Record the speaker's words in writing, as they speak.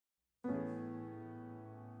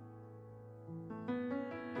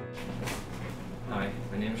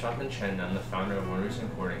name is Jonathan Chen, and I'm the founder of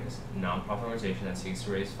OneReasonRecordings, a non-profit organization that seeks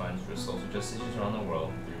to raise funds for social justice issues around the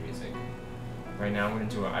world through music. Right now we're going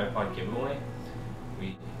to do our iPod giveaway.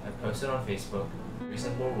 I posted on Facebook. Three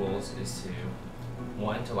simple rules is to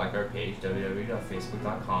 1. To like our page,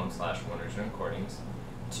 www.facebook.com/OneReasonRecordings.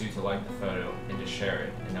 2. To like the photo and to share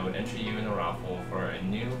it, and I would enter you in the raffle for a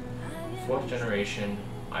new 4th generation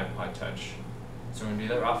iPod Touch. So we're going to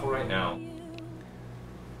do that raffle right now.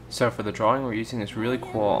 So for the drawing, we're using this really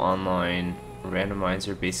cool online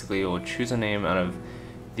randomizer. Basically, it will choose a name out of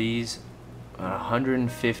these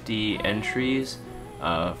 150 entries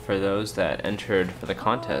for those that entered for the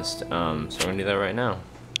contest. So we're going to do that right now.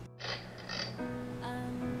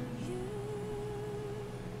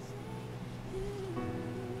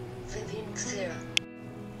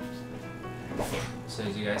 So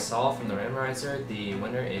as you guys saw from the randomizer, the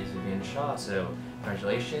winner is Vivian Shaw. So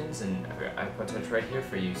congratulations, and our iPod Touch right here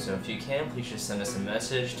for you. So if you can, please just send us a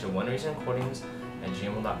message to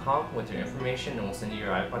OneReasonRecordings@gmail.com with your information, and we'll send you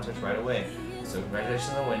your iPod Touch right away. So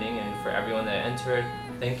congratulations on winning, and for everyone that entered,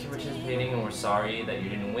 thank you for participating, and we're sorry that you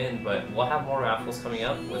didn't win, but we'll have more raffles coming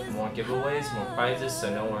up with more giveaways, more prizes, so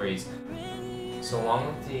no worries. So along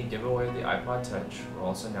with the giveaway of the iPod Touch, we're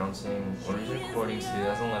also announcing OneReasonRecordings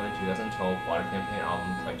 2011-2012 Water Campaign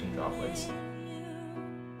album Collecting Droplets.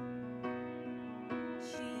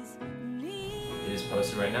 It is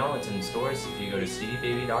posted right now, it's in stores. If you go to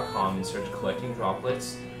cdbaby.com and search Collecting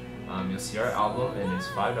Droplets, you'll see our album, and it's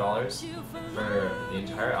 $5 for the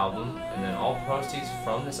entire album, and then all proceeds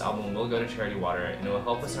from this album will go to Charity Water, and it will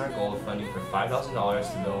help us in our goal of funding for $5,000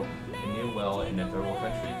 to build a new well in a third world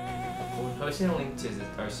country. We'll be posting a link to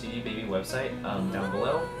our CD Baby website down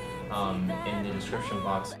below in the description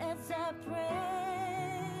box.